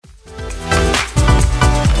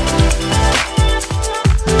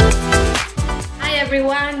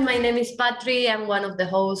everyone. My name is Patri. I'm one of the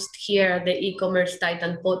hosts here at the E-commerce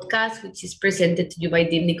Titan podcast, which is presented to you by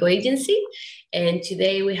DimNiko agency. And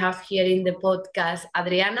today we have here in the podcast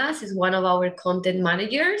Adriana. She's one of our content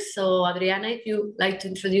managers. So Adriana, if you like to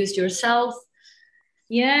introduce yourself.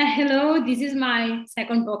 Yeah, hello. This is my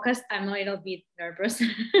second podcast. I'm a little bit nervous.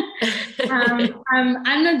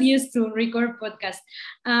 I'm not used to record podcasts.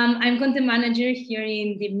 I'm content manager here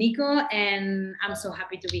in DimNiko, and I'm so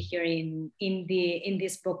happy to be here in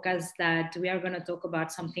this podcast that we are going to talk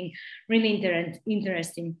about something really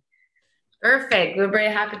interesting. Perfect. We're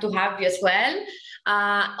very happy to have you as well.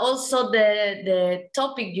 Also, the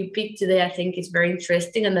topic you picked today, I think, is very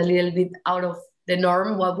interesting and a little bit out of the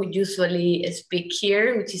norm, what we usually speak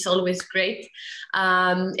here, which is always great.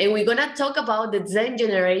 And we're going to talk about the Zen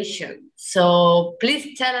generation. So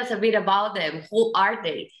please tell us a bit about them. Who are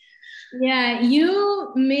they? Yeah,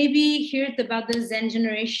 you maybe heard about the Zen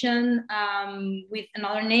generation with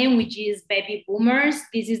another name, which is baby boomers.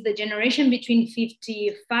 This is the generation between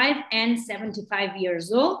 55 and 75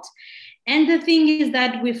 years old. And the thing is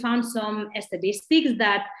that we found some statistics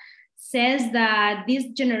that says that this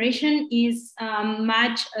generation is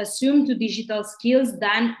much assumed to digital skills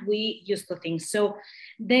than we used to think. So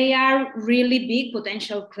they are really big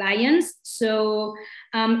potential clients. So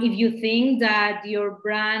if you think that your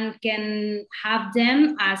brand can have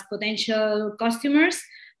them as potential customers,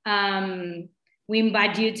 we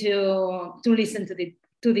invite you to listen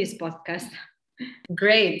to this podcast.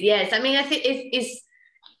 Great. Yes. I mean, I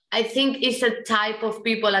think it's a type of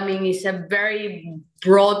people, I mean, it's a very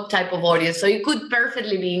broad type of audience. So it could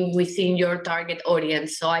perfectly be within your target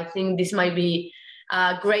audience. So I think this might be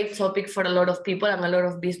a great topic for a lot of people and a lot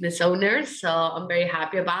of business owners. So I'm very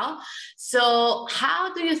happy about. So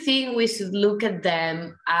how do you think we should look at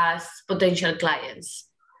them as potential clients?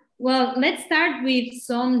 Well, let's start with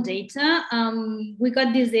some data. We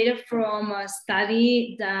got this data from a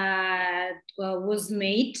study that was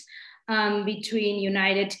made between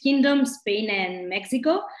United Kingdom, Spain, and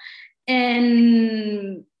Mexico.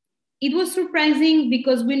 And it was surprising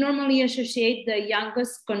because we normally associate the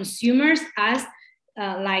youngest consumers as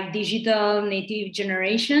like digital native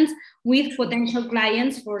generations with potential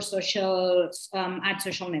clients for social at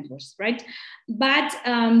social networks, right? But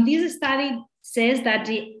this study says that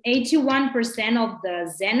the 81% of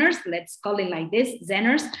the Zeners, let's call it like this,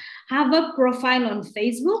 Zeners, have a profile on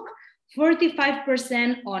Facebook,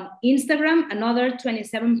 45% on Instagram, another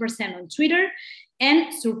 27% on Twitter,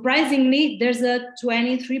 and surprisingly, there's a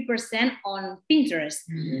 23% on Pinterest.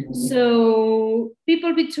 Mm-hmm. So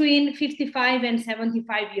people between 55 and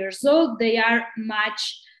 75 years old, they are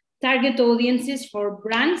much target audiences for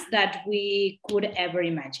brands that we could ever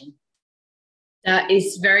imagine. That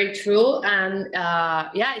is very true. And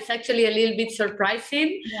yeah, it's actually a little bit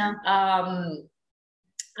surprising. Yeah.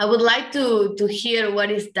 I would like to hear what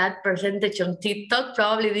is that percentage on TikTok.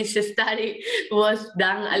 Probably this study was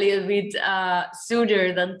done a little bit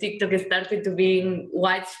sooner than TikTok started to be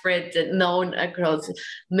widespread, known across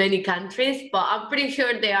many countries. But I'm pretty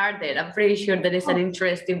sure they are there. I'm pretty sure there is an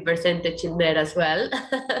interesting percentage in there as well.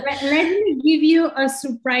 Let me give you a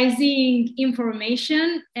surprising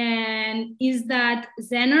information, and is that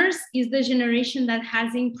Zeners is the generation that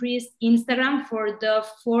has increased Instagram for the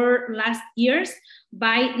 4 last years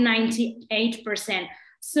by 98%.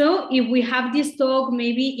 So if we have this talk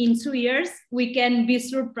maybe in 2 years, we can be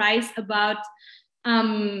surprised about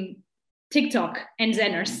TikTok and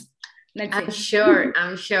Zeners. I'm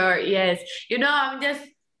sure, yes. You know, I'm just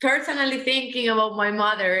personally thinking about my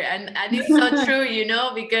mother, and it's so true, you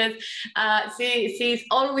know, because she's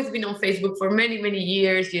always been on Facebook for many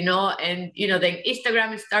years, you know, and, you know, then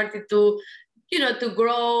Instagram started to, you know, to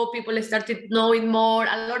grow. People started knowing more.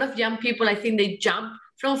 A lot of young people, I think they jump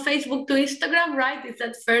from Facebook to Instagram, right? Is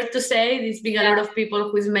that fair to say? There's been a lot of people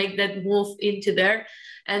who's make that move into there.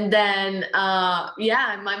 And then,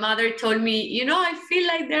 yeah, my mother told me, you know, I feel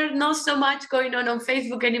like there's not so much going on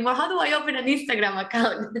Facebook anymore. How do I open an Instagram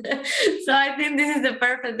account? So I think this is the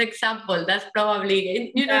perfect example. That's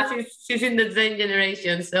probably, you know, she's in the Zen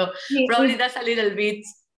generation. So probably that's a little bit.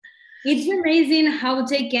 It's amazing how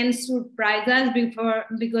they can surprise us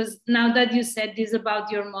because now that you said this about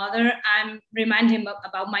your mother, I'm reminding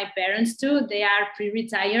about my parents too. They are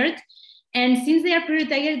pre-retired. And since they are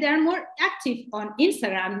pre-retired, they are more active on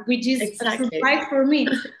Instagram, which is a surprise for me.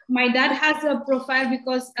 My dad has a profile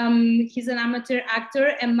because he's an amateur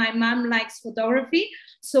actor and my mom likes photography.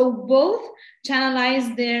 So both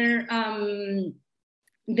channelize their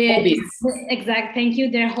hobbies.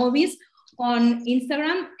 Their hobbies on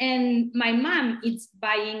Instagram, and my mom is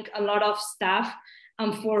buying a lot of stuff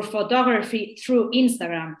for photography through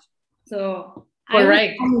Instagram. So I was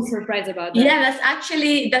Correct. surprised about that. Yeah, that's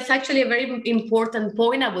actually a very important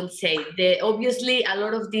point, I would say. Obviously, a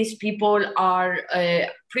lot of these people are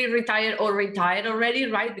pre-retired or retired already,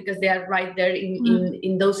 right? Because they are right there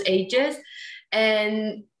in those ages,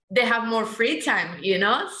 and they have more free time, you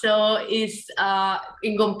know. So it's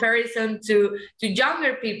in comparison to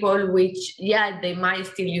younger people, which they might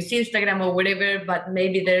still use Instagram or whatever, but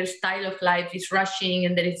maybe their style of life is rushing,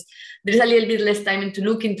 and there's a little bit less time to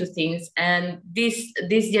look into things. And this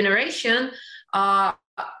generation,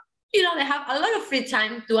 they have a lot of free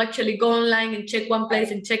time to actually go online and check one place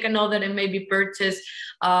and check another, and maybe purchase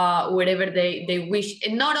whatever they wish.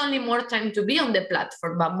 And not only more time to be on the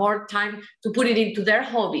platform, but more time to put it into their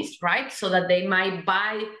hobbies, right? So that they might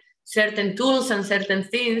buy certain tools and certain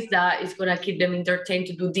things that is going to keep them entertained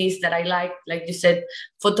to do this that I like you said,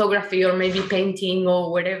 photography or maybe painting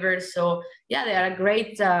or whatever. So yeah, they are a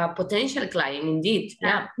great potential client indeed.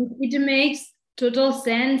 Yeah. It makes total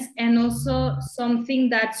sense. And also something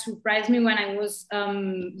that surprised me when I was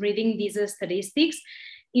reading these statistics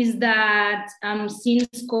is that since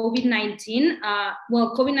COVID-19,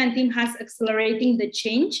 COVID-19 has accelerating the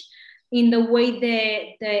change in the way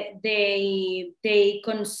they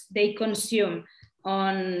consume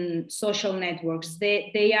on social networks.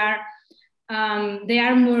 They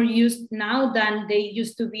are more used now than they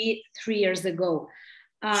used to be 3 years ago.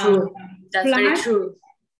 True. That's very true.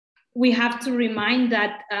 We have to remind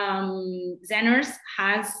that Zeners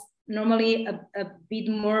has normally a bit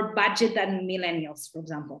more budget than millennials, for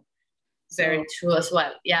example. Very true as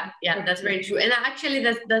well. Yeah, that's very true. And actually,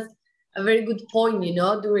 that's a very good point. You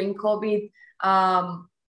know, during COVID,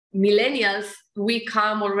 millennials, we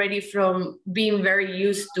come already from being very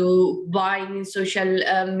used to buying in social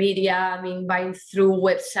media. I mean, buying through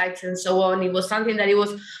websites and so on. It was something that it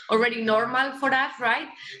was already normal for us, right?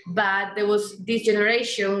 But there was this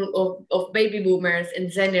generation of baby boomers and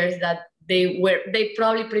Zeners that they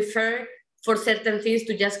probably prefer for certain things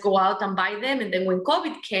to just go out and buy them. And then when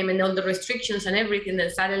COVID came and all the restrictions and everything, then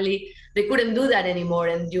suddenly they couldn't do that anymore.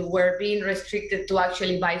 And you were being restricted to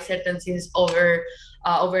actually buy certain things over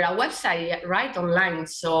a website, right? Online.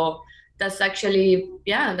 So that's actually,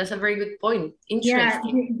 that's a very good point.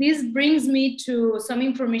 Interesting. Yeah, this brings me to some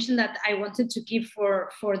information that I wanted to keep for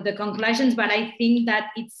the conclusions, but I think that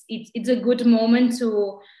it's a good moment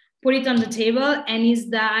to put it on the table. And is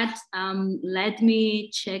that, let me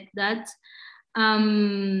check that.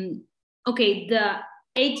 Okay, the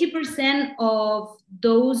 80% of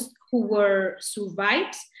those who were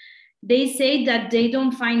survived, they say that they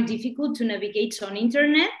don't find difficult to navigate on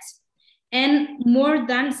internet, and more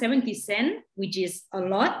than 70%, which is a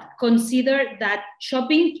lot, consider that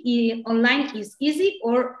shopping online is easy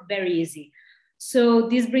or very easy. So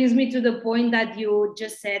this brings me to the point that you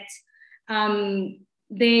just said.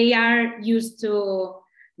 They are used to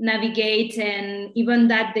navigate, and even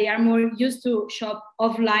that they are more used to shop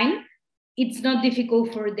offline, it's not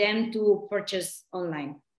difficult for them to purchase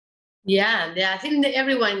online. Yeah, I think that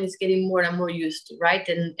everyone is getting more and more used to, right?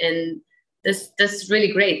 And that's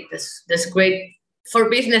really great. That's great for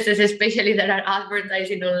businesses, especially that are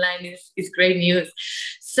advertising online. Is great news.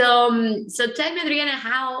 So tell me, Adriana,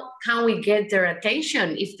 how can we get their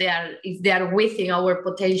attention if they are within our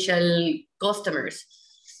potential customers?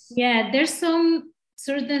 Yeah, there's some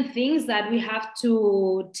certain things that we have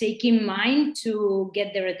to take in mind to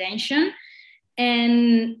get their attention.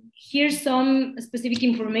 And here's some specific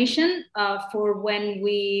information for when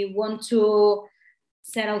we want to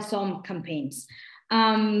settle some campaigns.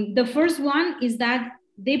 The first one is that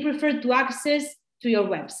they prefer to access to your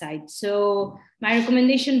website. So my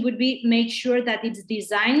recommendation would be make sure that it's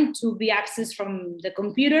designed to be accessed from the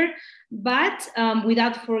computer, but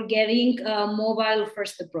without forgetting a mobile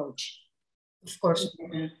first approach. Of course.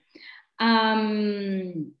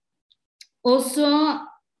 Also,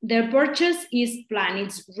 their purchase is planned.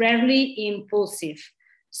 It's rarely impulsive.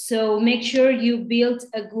 So make sure you build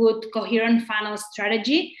a good coherent funnel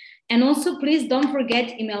strategy. And also, please don't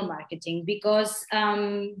forget email marketing, because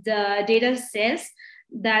the data says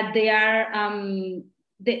that they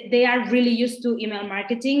are really used to email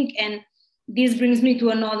marketing. And this brings me to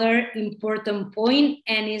another important point,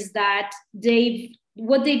 and is that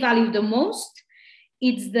what they value the most,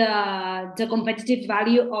 it's the competitive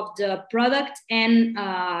value of the product and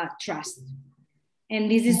trust. And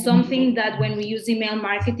this is something that when we use email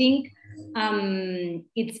marketing,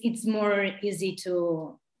 it's more easy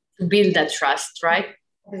to build that trust, right?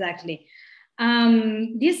 Exactly.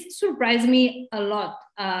 This surprised me a lot.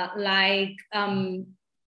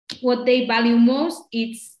 What they value most,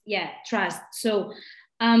 it's trust. So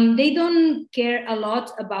they don't care a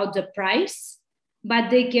lot about the price. but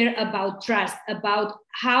they care about trust, about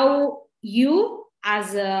how you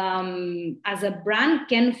as a brand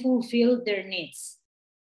can fulfill their needs.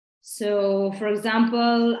 So, for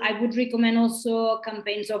example, I would recommend also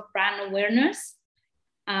campaigns of brand awareness.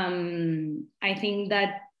 I think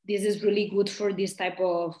that this is really good for this type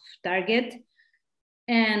of target.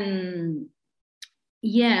 And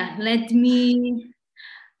yeah,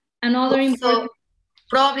 another important.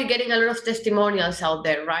 Probably getting a lot of testimonials out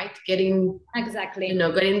there, right? Exactly.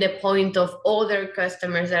 Getting the point of other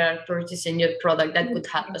customers that are purchasing your product, that could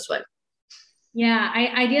help as well. Yeah,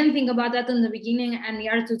 I didn't think about that in the beginning, and you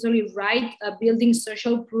are totally right. Building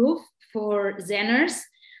social proof for Zenners,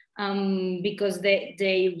 because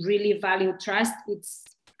they really value trust. It's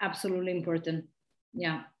absolutely important.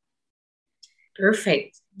 Yeah.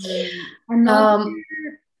 Perfect.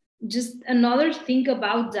 Another thing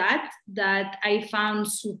about that I found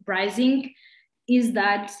surprising is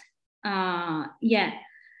that,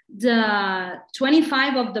 the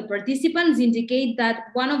 25 of the participants indicate that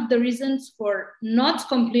one of the reasons for not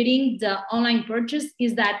completing the online purchase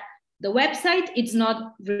is that the website is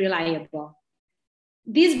not reliable.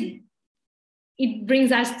 It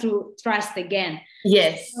brings us to trust again.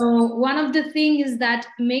 Yes. So one of the things is that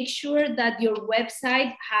make sure that your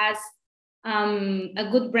website has a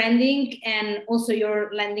good branding and also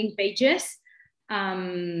your landing pages,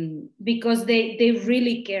 because they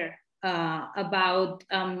really care about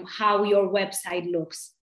how your website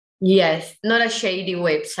looks. Yes, not a shady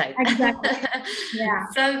website. Exactly. Yeah.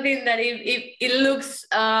 Something that it looks,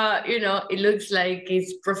 it looks like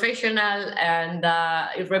it's professional and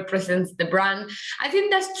it represents the brand. I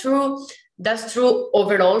think that's true. That's true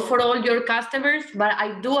overall for all your customers, but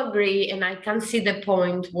I do agree, and I can see the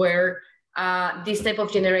point where this type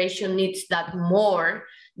of generation needs that more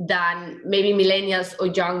than maybe millennials or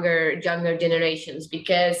younger generations,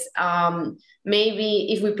 because maybe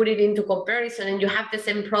if we put it into comparison and you have the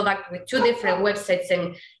same product with two different websites,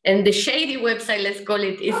 and the shady website, let's call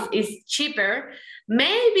it, is cheaper,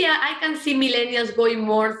 maybe I can see millennials going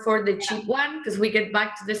more for the cheap one, because we get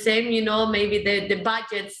back to the same, maybe the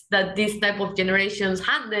budgets that this type of generations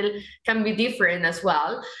handle can be different as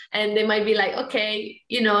well. And they might be like, okay,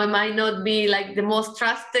 it might not be like the most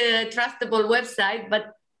trustable website,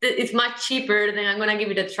 but it's much cheaper, then I'm going to give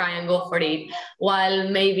it a try and go for it. While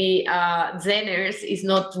maybe Zenners is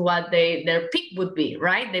not what their pick would be,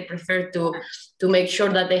 right? They prefer to make sure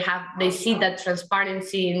that they see that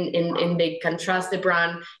transparency and they can trust the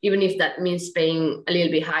brand, even if that means paying a little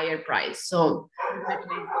bit higher price. So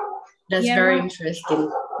that's very interesting.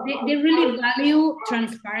 They really value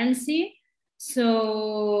transparency.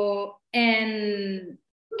 So, and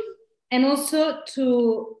also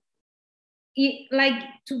to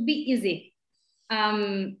be easy,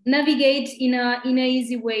 navigate in a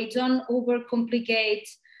easy way. Don't overcomplicate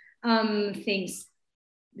things,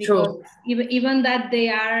 because even that they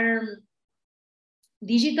are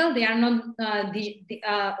digital, they are not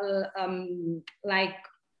like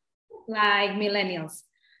millennials.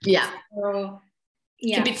 Yeah. So,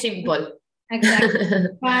 yeah. Keep it simple. Exactly.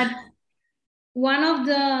 But one of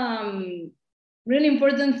the really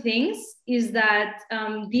important things is that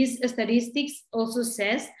these statistics also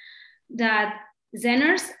says that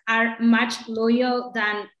Zenners are much loyal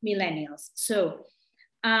than millennials. So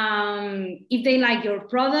if they like your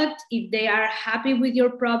product, if they are happy with your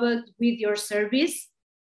product, with your service,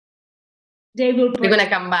 they're going to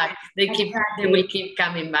come back. They will keep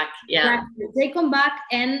coming back. Yeah. Exactly. They come back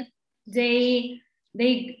and they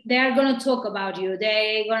are going to talk about you.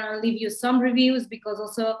 They're going to leave you some reviews, because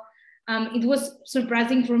also it was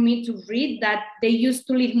surprising for me to read that they used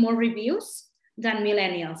to leave more reviews than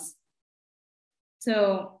millennials.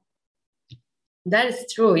 So that is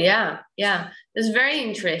true. Yeah. It's very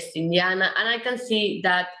interesting. Yeah, and I can see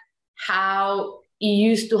that how it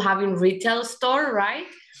used to have in retail store, right?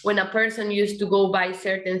 When a person used to go buy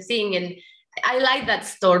certain thing, and I like that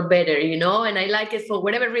store better, and I like it for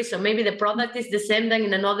whatever reason. Maybe the product is the same than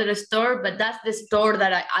in another store, but that's the store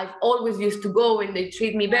that I've always used to go, and they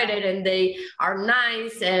treat me better and they are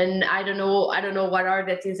nice. And I don't know what are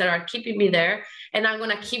the things that are keeping me there, and I'm going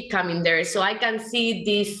to keep coming there. So I can see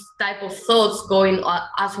these type of thoughts going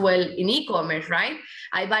as well in e-commerce, right?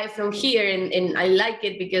 I buy from here and I like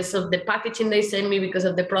it because of the packaging they send me, because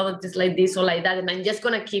of the product is like this or like that. And I'm just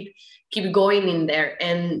going to keep going in there.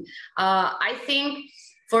 And I think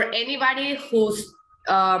for anybody whose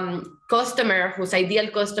whose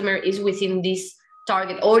ideal customer is within this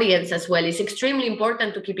target audience as well, it's extremely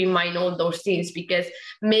important to keep in mind all those things, because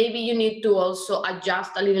maybe you need to also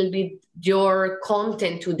adjust a little bit your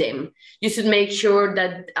content to them. You should make sure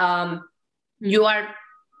that you are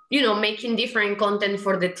making different content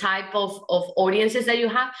for the type of audiences that you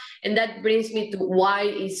have. And that brings me to why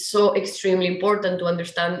it's so extremely important to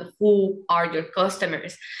understand who are your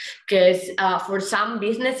customers. Because for some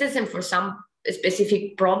businesses and for some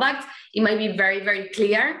specific products, it might be very, very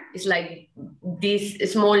clear. It's like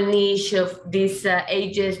this small niche of these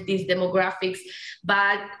ages, these demographics.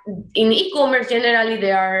 But in e-commerce, generally,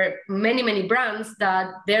 there are many, many brands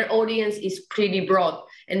that their audience is pretty broad,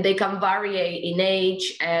 and they can vary in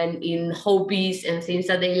age and in hobbies and things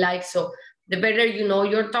that they like. So the better you know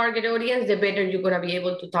your target audience, the better you're going to be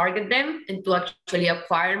able to target them and to actually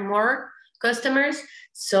acquire more customers.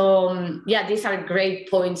 So yeah, these are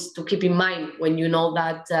great points to keep in mind when you know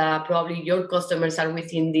that probably your customers are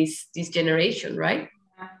within this generation, right?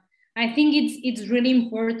 I think it's really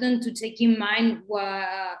important to take in mind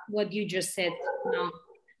what you just said now,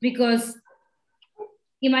 because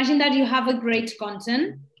imagine that you have a great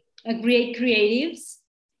content, a great creatives.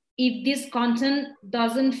 If this content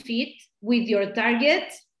doesn't fit with your target,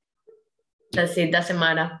 that's it. Doesn't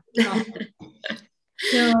matter. No.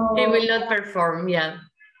 So it will not perform. Yeah.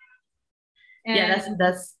 Yeah,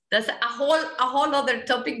 that's a whole other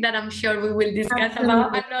topic that I'm sure we will discuss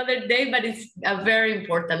about another day, but it's a very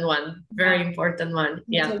important one. Very important one.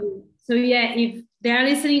 Yeah. So yeah, if they are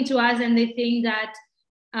listening to us and they think that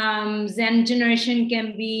Zen generation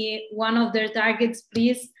can be one of their targets,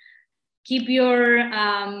 please keep your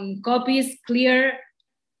copies clear,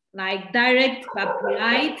 like direct but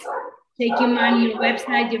polite. Take in mind your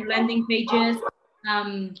website, your landing pages,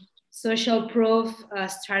 social proof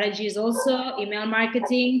strategies also, email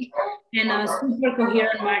marketing, and a super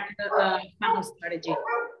coherent funnel strategy.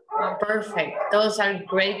 Perfect. Those are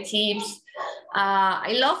great tips.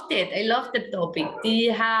 I loved it. I love the topic. Do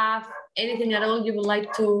you have anything at all you would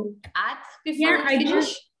like to add before we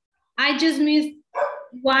finish? I just missed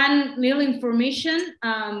one little information,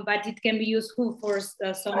 but it can be useful for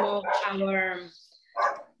some of our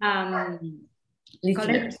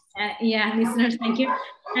listeners. Listeners, thank you.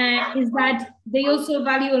 Is that they also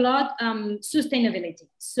value a lot sustainability.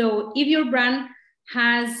 So if your brand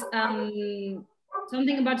has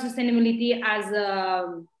something about sustainability as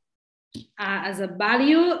a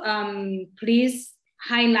value, please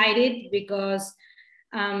highlight it, because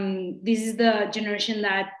this is the generation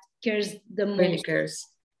that cares the most. Really cares.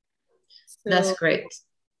 So, that's great.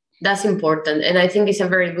 That's important. And I think it's a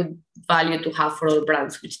very good value to have for all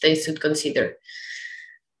brands, which they should consider.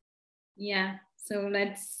 Yeah. So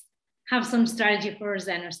let's have some strategy for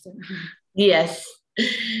Zeners too. Yes.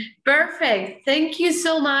 Perfect. Thank you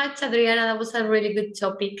so much, Adriana. That was a really good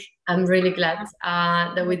topic. I'm really glad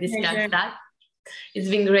that we discussed that. It's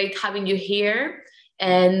been great having you here.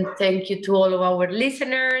 And thank you to all of our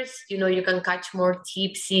listeners. You can catch more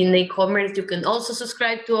tips in e-commerce. You can also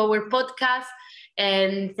subscribe to our podcast.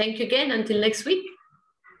 And thank you again. Until next week.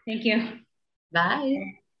 Thank you.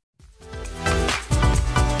 Bye.